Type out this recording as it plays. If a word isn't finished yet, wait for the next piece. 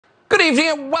Good evening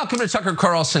and welcome to Tucker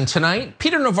Carlson tonight.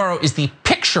 Peter Navarro is the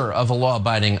picture of a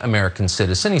law-abiding American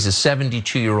citizen. He's a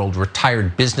 72-year-old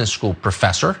retired business school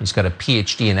professor. He's got a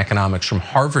Ph.D. in economics from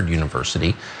Harvard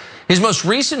University. His most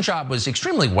recent job was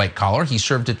extremely white collar. He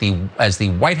served as the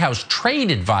White House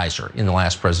trade advisor in the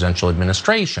last presidential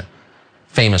administration,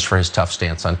 famous for his tough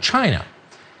stance on China.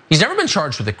 He's never been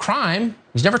charged with a crime.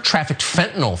 He's never trafficked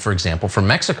fentanyl, for example, from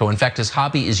Mexico. In fact, his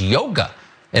hobby is yoga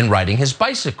and riding his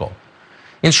bicycle.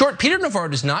 In short, Peter Navarro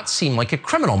does not seem like a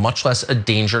criminal, much less a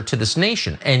danger to this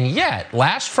nation. And yet,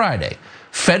 last Friday,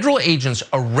 federal agents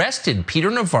arrested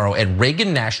Peter Navarro at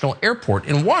Reagan National Airport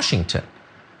in Washington.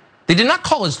 They did not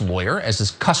call his lawyer, as is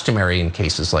customary in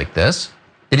cases like this.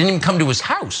 They didn't even come to his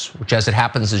house, which as it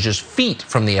happens is just feet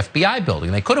from the FBI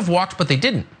building. They could have walked, but they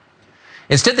didn't.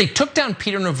 Instead, they took down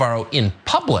Peter Navarro in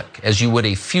public, as you would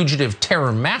a fugitive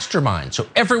terror mastermind, so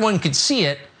everyone could see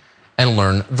it and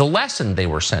learn the lesson they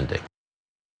were sending.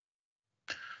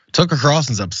 Tucker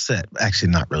Carlson's upset.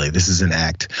 Actually, not really. This is an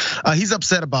act. He's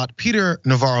upset about Peter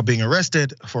Navarro being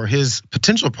arrested for his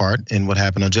potential part in what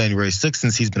happened on January 6th,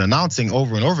 since he's been announcing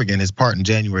over and over again his part in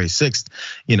January 6th.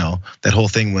 You know, that whole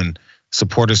thing when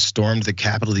supporters stormed the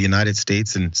Capitol of the United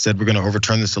States and said we're going to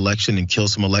overturn this election and kill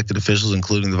some elected officials,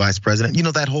 including the vice president. You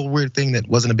know, that whole weird thing that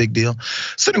wasn't a big deal.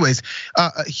 So anyways,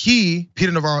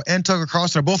 Peter Navarro and Tucker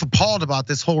Carlson are both appalled about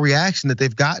this whole reaction that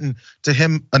they've gotten to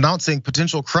him announcing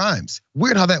potential crimes.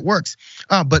 Weird how that works,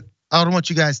 but I don't want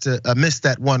you guys to miss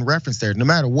that one reference there. No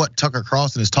matter what Tucker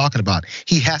Carlson is talking about,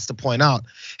 he has to point out,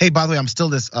 hey, by the way, I'm still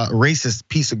this racist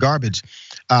piece of garbage.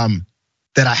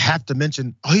 That I have to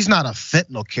mention, he's not a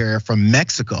fentanyl carrier from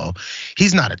Mexico.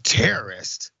 He's not a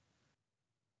terrorist.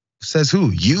 Says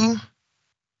who, you?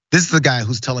 This is the guy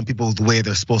who's telling people the way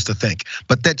they're supposed to think.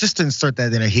 But that, just to insert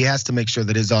that in there, he has to make sure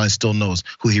that his audience still knows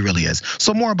who he really is.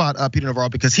 So more about Peter Navarro,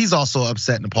 because he's also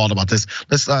upset and appalled about this.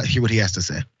 Let's hear what he has to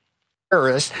say.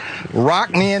 Terrorist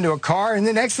rocked me into a car, and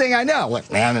the next thing I know,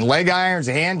 look, man, in leg irons,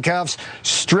 handcuffs,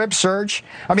 strip search.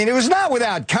 I mean, it was not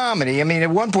without comedy. I mean, at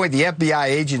one point, the FBI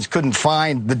agents couldn't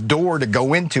find the door to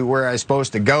go into where I was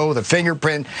supposed to go. The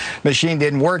fingerprint machine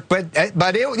didn't work, but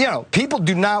people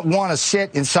do not want to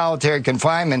sit in solitary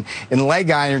confinement in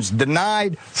leg irons,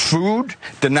 denied food,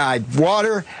 denied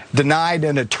water, denied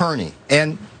an attorney,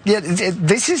 and yeah,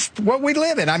 this is what we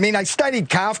live in. I mean, I studied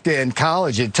Kafka in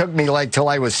college. It took me like till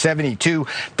I was 72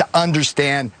 to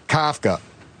understand Kafka.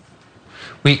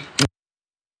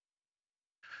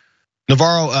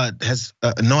 Navarro has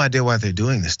no idea why they're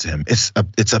doing this to him. It's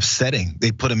upsetting.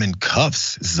 They put him in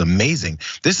cuffs. This is amazing.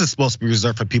 This is supposed to be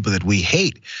reserved for people that we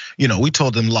hate. You know, we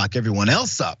told him to lock everyone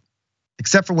else up,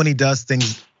 except for when he does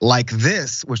things like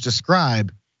this, which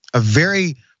describe a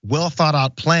very well thought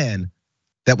out plan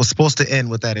that was supposed to end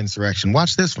with that insurrection.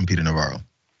 Watch this from Peter Navarro.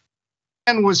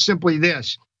 And was simply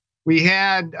this: we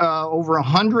had over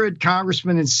 100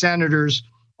 congressmen and senators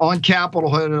on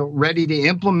Capitol Hill ready to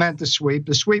implement the sweep.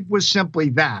 The sweep was simply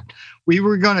that. We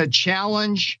were going to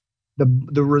challenge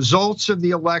the results of the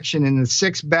election in the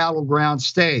 6 battleground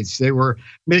states. They were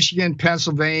Michigan,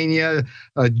 Pennsylvania,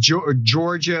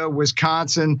 Georgia,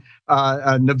 Wisconsin,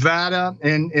 Nevada,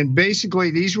 and basically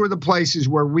these were the places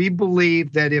where we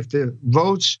believed that if the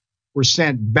votes were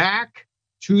sent back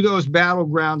to those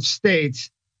battleground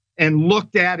states and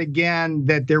looked at again,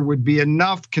 that there would be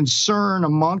enough concern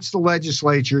amongst the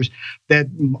legislatures that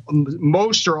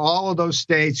most or all of those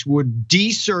states would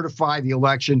decertify the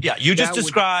election. Yeah, you just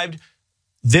described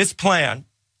this plan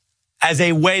as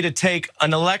a way to take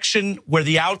an election where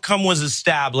the outcome was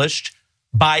established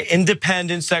by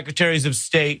independent secretaries of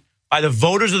state, by the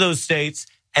voters of those states,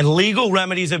 and legal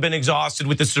remedies have been exhausted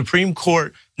with the Supreme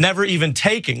Court never even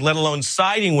taking, let alone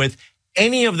siding with,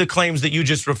 any of the claims that you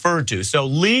just referred to. So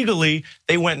legally,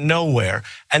 they went nowhere.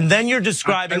 And then you're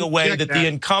describing a way that the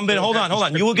incumbent, hold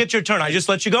on, you will get your turn. I just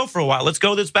let you go for a while. Let's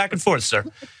go this back and forth, sir.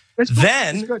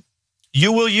 Then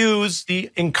you will use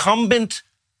the incumbent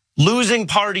losing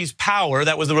party's power,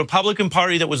 that was the Republican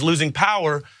Party that was losing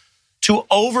power, to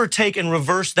overtake and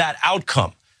reverse that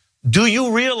outcome. Do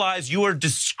you realize you are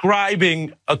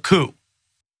describing a coup?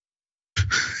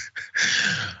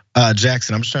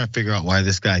 Jackson, I'm just trying to figure out why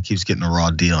this guy keeps getting a raw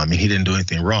deal. I mean, he didn't do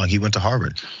anything wrong. He went to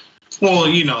Harvard. Well,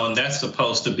 you know, and that's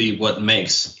supposed to be what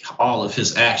makes all of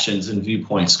his actions and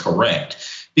viewpoints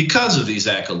correct. Because of these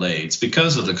accolades,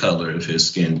 because of the color of his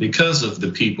skin, because of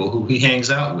the people who he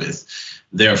hangs out with.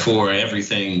 Therefore,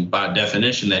 everything by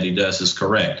definition that he does is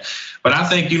correct. But I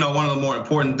think, one of the more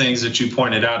important things that you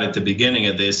pointed out at the beginning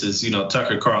of this is,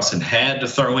 Tucker Carlson had to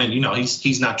throw in,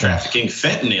 he's not trafficking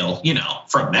fentanyl,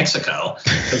 from Mexico,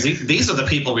 because these are the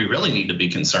people we really need to be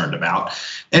concerned about.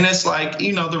 And it's like,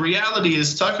 the reality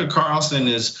is Tucker Carlson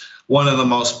is one of the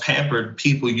most pampered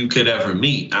people you could ever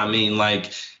meet. I mean,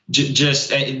 like,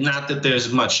 just not that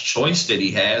there's much choice that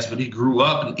he has, but he grew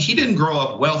up, and he didn't grow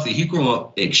up wealthy. He grew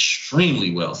up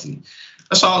extremely wealthy.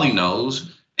 That's all he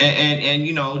knows. And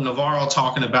you know, Navarro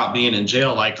talking about being in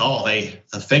jail, like, oh,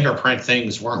 the fingerprint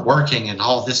things weren't working and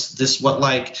all this what,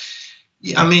 like,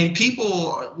 I mean,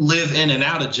 people live in and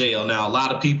out of jail now. A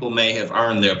lot of people may have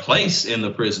earned their place in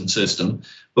the prison system,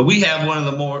 but we have one of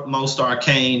the most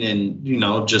arcane and, you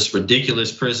know, just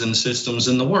ridiculous prison systems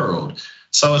in the world.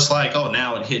 So it's like, oh,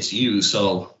 now it hits you.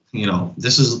 So, you know,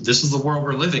 this is the world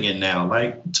we're living in now.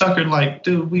 Like, Tucker, like,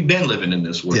 dude, we've been living in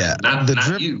this world. Yeah,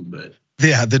 not you, but.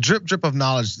 Yeah, the drip of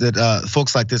knowledge that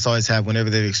folks like this always have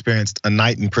whenever they've experienced a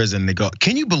night in prison. They go,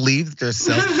 "Can you believe that there's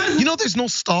cells? You know, there's no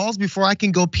stalls before I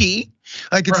can go pee."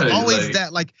 Like, it's right, always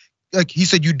that. Like he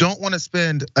said, you don't want to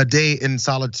spend a day in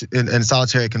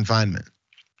solitary confinement.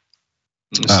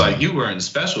 It's like you were in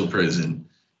special prison.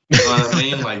 You know what I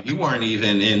mean? Like, you weren't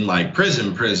even in like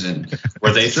prison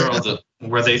where they throw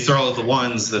the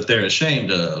ones that they're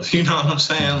ashamed of. You know what I'm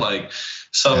saying? Like.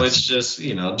 So it's just,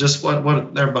 you know, just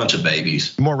what they're a bunch of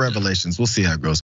babies. More revelations. We'll see how it goes.